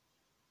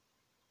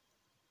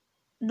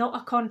 not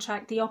a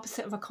contract, the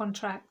opposite of a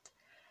contract,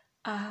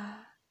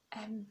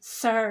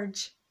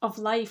 surge of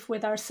life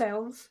with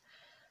ourselves,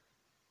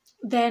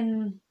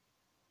 then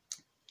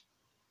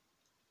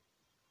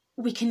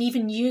we can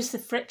even use the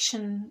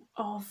friction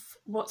of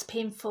what's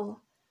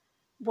painful,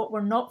 what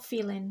we're not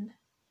feeling,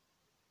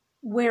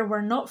 where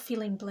we're not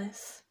feeling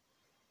bliss,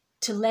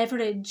 to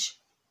leverage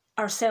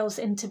ourselves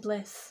into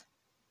bliss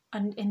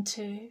and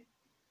into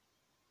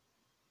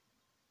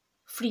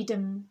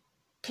freedom,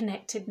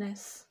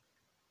 connectedness,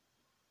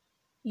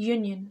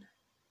 union.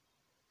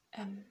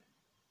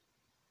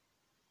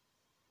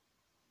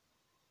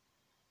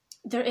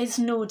 There is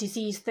no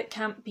disease that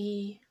can't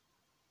be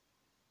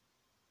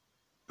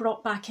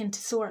brought back into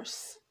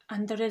source,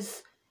 and there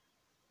is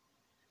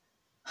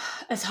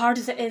as hard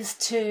as it is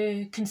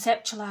to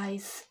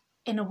conceptualize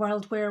in a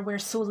world where we're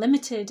so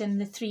limited in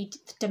the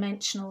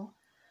three-dimensional,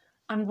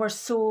 and we're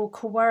so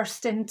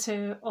coerced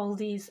into all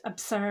these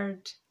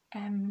absurd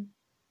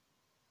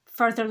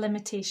further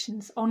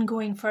limitations,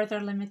 ongoing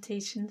further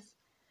limitations,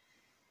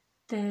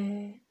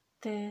 the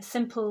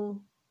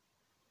simple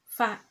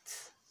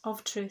facts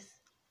of truth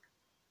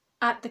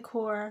at the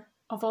core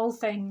of all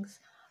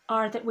things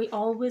are that we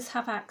always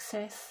have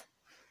access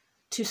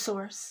to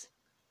source.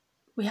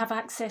 We have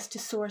access to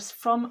source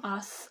from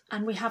us,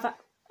 and we have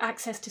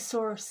access to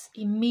source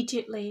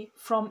immediately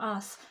from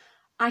us.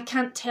 I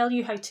can't tell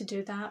you how to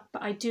do that,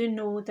 but I do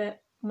know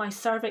that my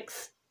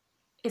cervix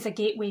is a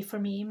gateway for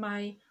me.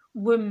 My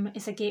womb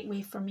is a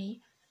gateway for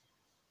me.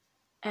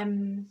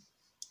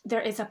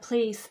 There is a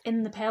place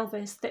in the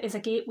pelvis that is a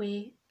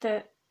gateway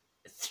that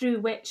through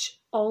which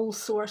all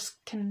source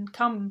can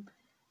come,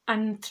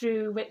 and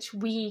through which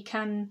we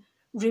can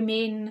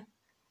remain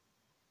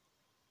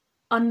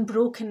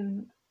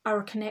unbroken,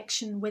 our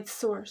connection with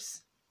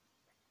source.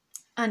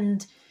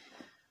 And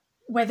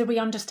whether we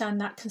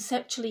understand that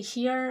conceptually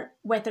here,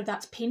 whether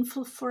that's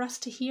painful for us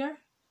to hear,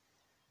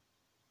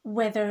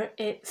 whether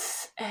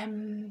it's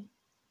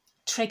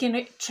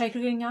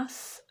triggering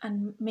us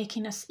and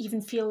making us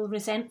even feel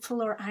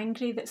resentful or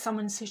angry that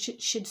someone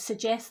should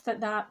suggest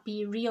that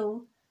be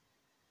real,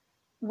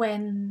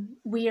 when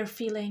we are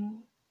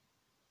feeling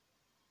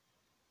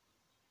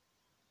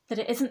that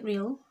it isn't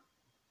real,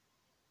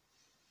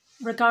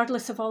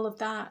 regardless of all of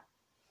that,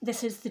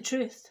 this is the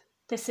truth.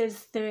 This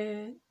is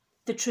the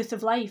truth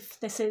of life.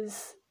 This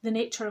is the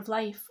nature of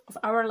life, of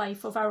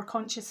our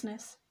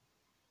consciousness.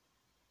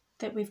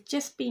 That we've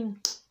just been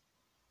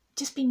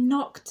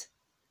knocked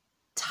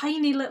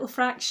tiny little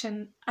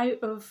fraction out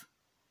of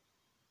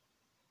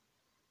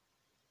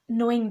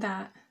knowing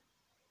that.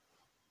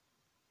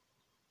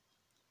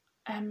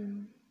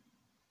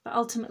 But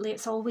ultimately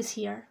it's always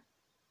here.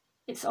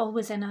 It's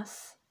always in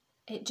us.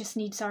 It just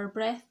needs our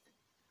breath.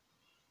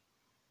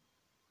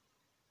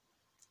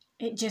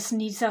 It just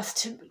needs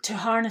us to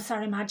harness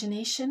our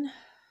imagination.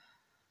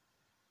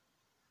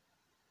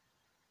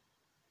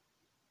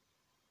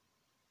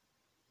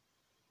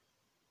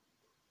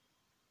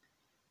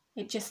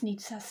 It just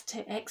needs us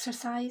to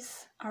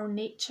exercise our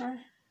nature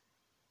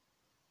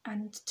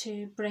and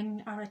to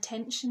bring our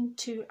attention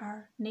to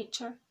our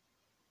nature.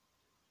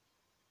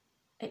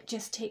 It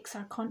just takes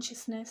our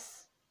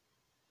consciousness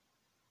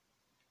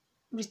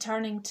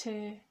returning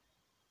to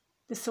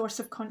the source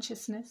of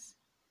consciousness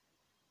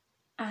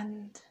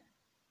and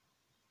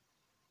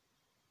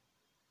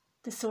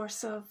the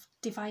source of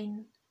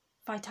divine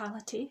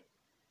vitality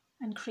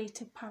and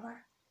creative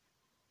power.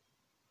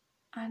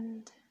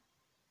 And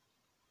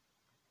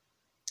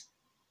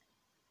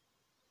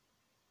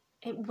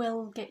it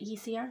will get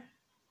easier.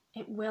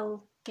 It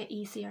will get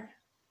easier.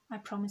 I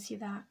promise you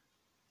that.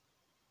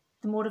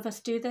 The more of us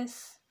do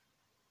this,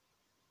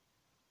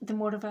 the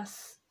more of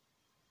us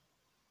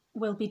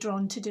will be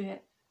drawn to do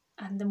it.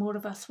 And the more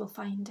of us will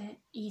find it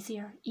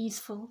easier,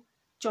 easeful,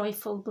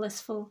 joyful,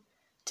 blissful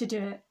to do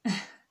it.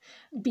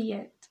 Be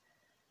it.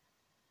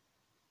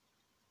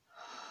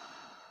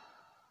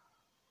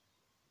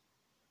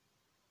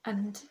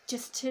 And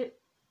just to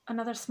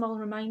another small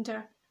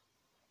reminder,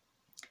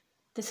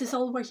 this is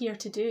all we're here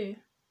to do.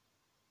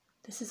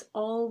 This is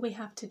all we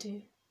have to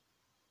do.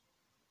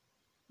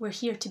 We're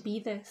here to be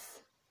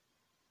this.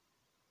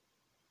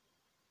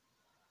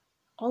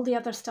 All the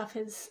other stuff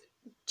is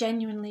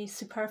genuinely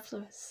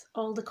superfluous.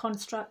 All the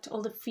construct,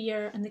 all the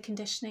fear and the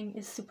conditioning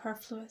is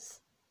superfluous.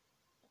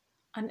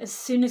 And as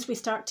soon as we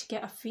start to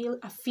get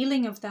a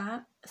feeling of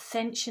that, a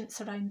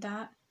sentience around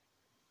that,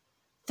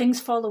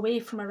 things fall away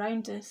from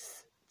around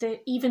us.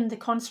 Even the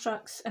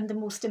constructs and the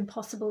most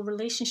impossible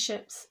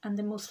relationships and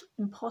the most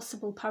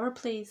impossible power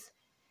plays,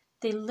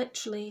 they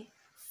literally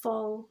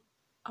fall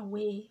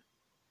away.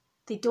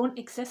 They don't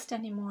exist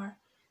anymore.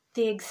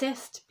 They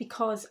exist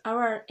because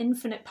our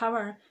infinite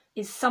power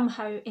is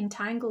somehow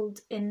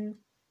entangled in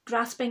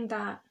grasping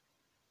that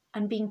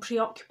and being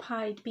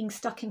preoccupied, being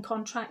stuck in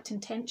contract and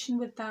tension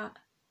with that.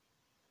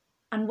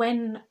 And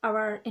when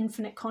our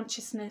infinite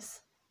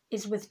consciousness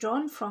is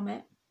withdrawn from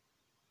it,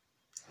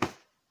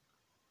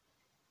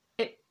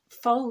 it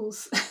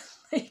falls.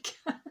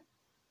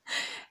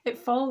 It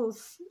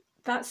falls.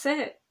 That's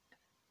it.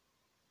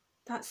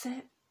 That's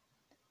it.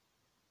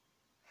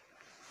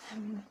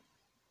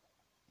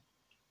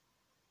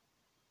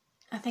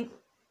 I think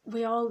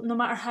we all, no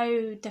matter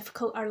how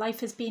difficult our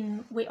life has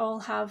been, we all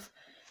have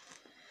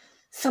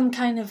some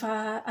kind of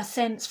a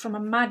sense from a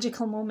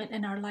magical moment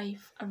in our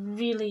life, a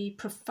really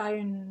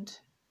profound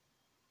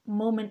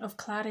moment of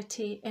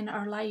clarity in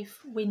our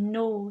life. We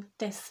know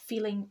this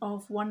feeling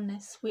of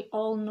oneness. We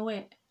all know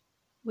it.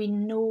 We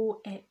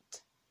know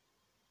it.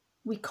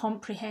 We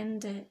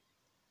comprehend it.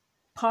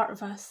 Part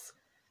of us,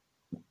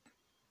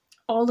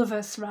 all of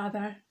us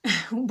rather,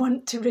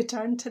 want to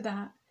return to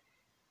that,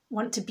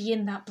 want to be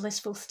in that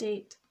blissful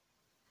state.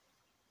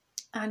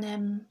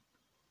 And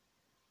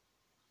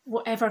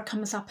whatever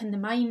comes up in the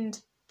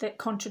mind that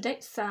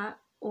contradicts that,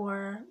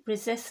 or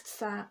resists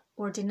that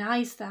or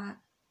denies that,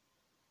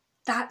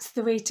 that's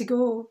the way to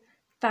go.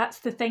 That's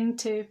the thing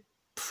to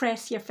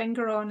press your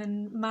finger on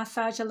and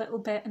massage a little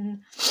bit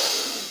and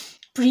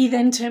breathe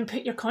into and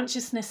put your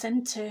consciousness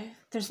into.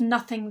 There's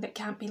nothing that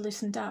can't be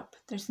loosened up.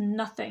 There's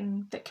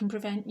nothing that can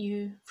prevent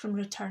you from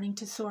returning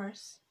to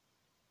source.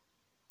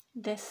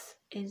 This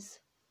is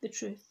the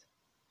truth.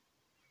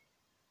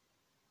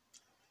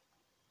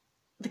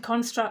 The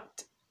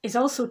construct is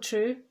also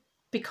true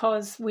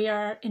because we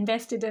are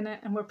invested in it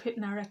and we're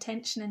putting our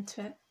attention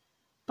into it.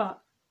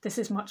 But this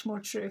is much more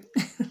true.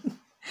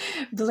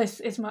 Bliss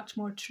is much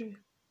more true.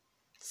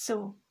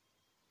 So,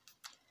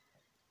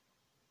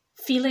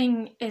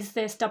 feeling is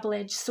this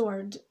double-edged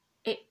sword.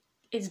 It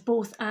is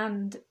both,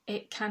 and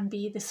it can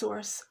be the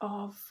source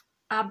of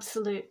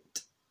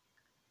absolute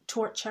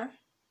torture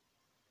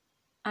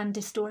and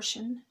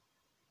distortion.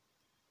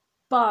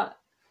 But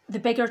the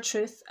bigger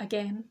truth,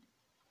 again,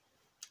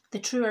 the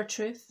truer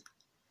truth,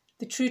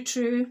 the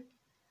true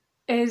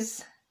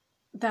is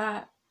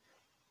that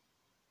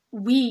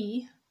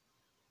we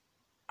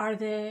are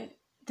the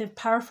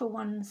powerful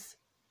ones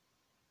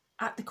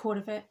at the core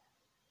of it.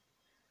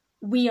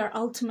 We are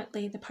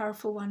ultimately the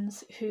powerful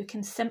ones who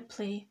can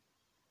simply,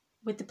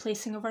 with the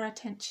placing of our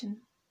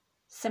attention,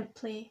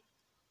 simply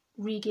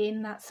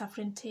regain that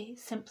sovereignty,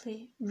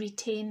 simply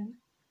retain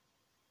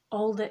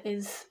all that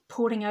is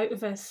pouring out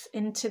of us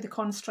into the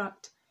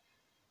construct.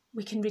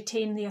 We can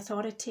retain the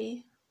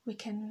authority, we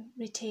can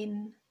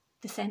retain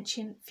the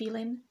sentient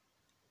feeling.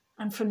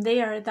 And from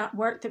there, that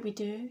work that we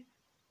do,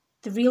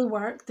 the real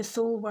work, the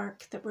soul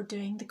work that we're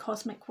doing, the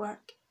cosmic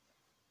work,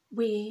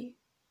 we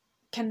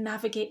can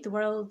navigate the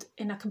world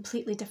in a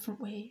completely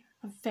different way,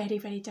 a very,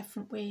 very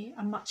different way,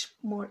 a much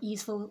more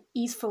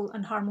easeful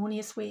and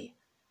harmonious way,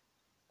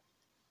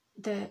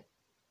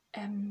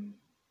 in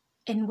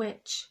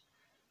which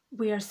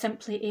we are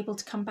simply able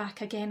to come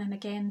back again and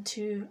again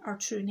to our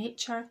true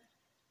nature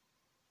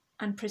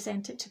and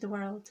present it to the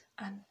world.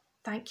 And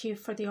thank you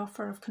for the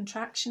offer of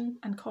contraction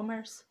and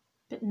commerce,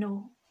 but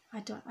no,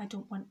 I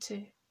don't want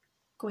to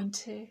go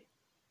into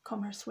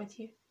commerce with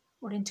you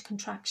or into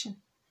contraction.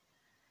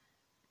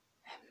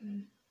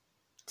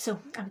 So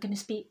I'm going to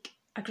speak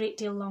a great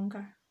deal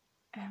longer,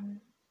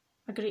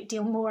 a great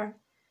deal more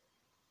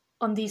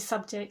on these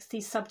subjects.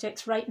 These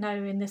subjects right now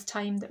in this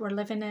time that we're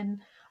living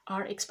in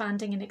are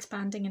expanding and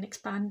expanding and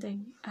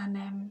expanding. And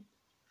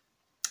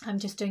I'm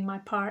just doing my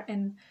part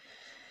in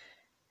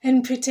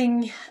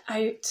putting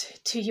out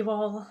to you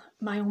all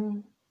my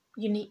own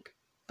unique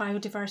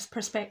biodiverse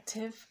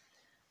perspective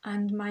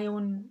and my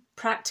own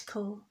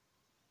practical,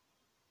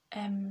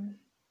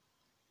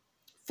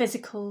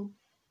 physical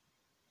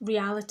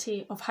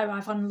reality of how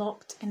I've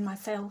unlocked in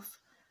myself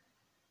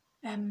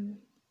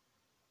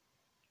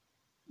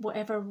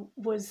whatever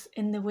was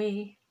in the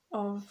way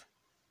of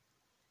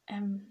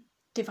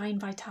divine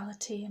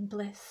vitality and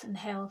bliss and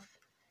health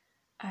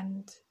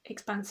and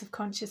expansive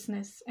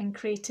consciousness and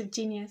creative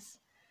genius.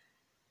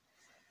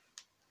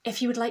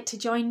 If you would like to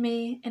join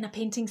me in a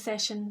painting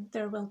session,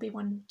 there will be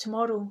one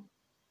tomorrow.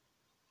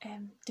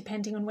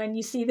 Depending on when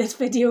you see this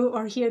video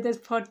or hear this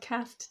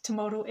podcast,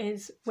 tomorrow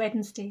is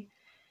Wednesday.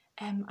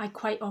 I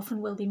quite often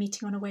will be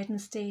meeting on a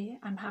Wednesday.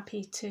 I'm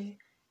happy to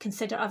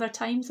consider other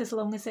times as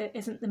long as it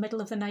isn't the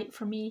middle of the night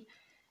for me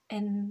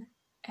in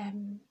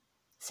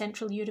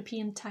Central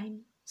European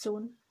time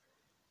zone.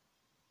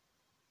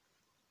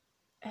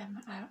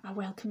 I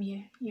welcome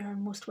you. You're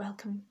most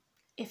welcome.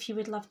 If you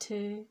would love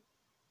to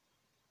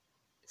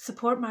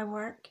support my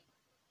work,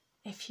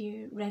 if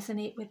you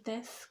resonate with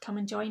this, come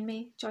and join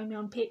me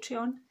on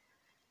Patreon.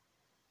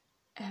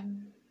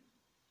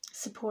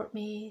 Support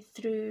me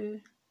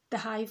through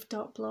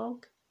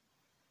thehive.blog.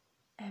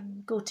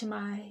 Go to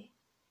my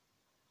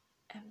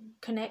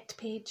connect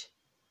page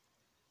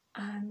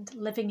and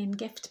living in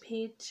gift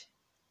page,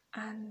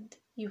 and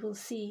you will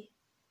see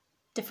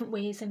different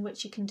ways in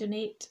which you can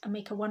donate and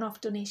make a one-off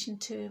donation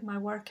to my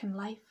work and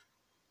life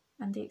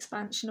and the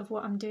expansion of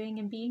what I'm doing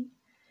and being.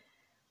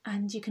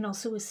 And you can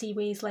also see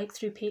ways like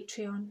through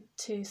Patreon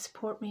to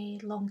support me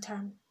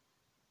long-term,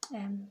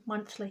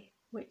 monthly,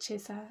 which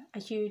is a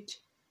huge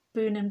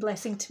boon and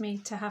blessing to me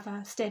to have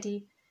a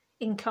steady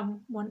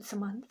income once a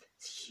month.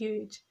 It's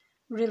huge.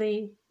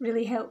 Really,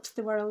 really helps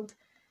the world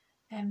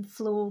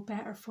flow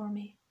better for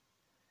me.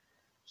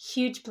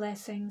 Huge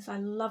blessings. I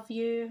love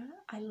you.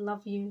 I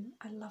love you.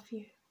 I love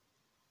you.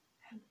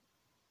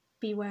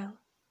 Be well.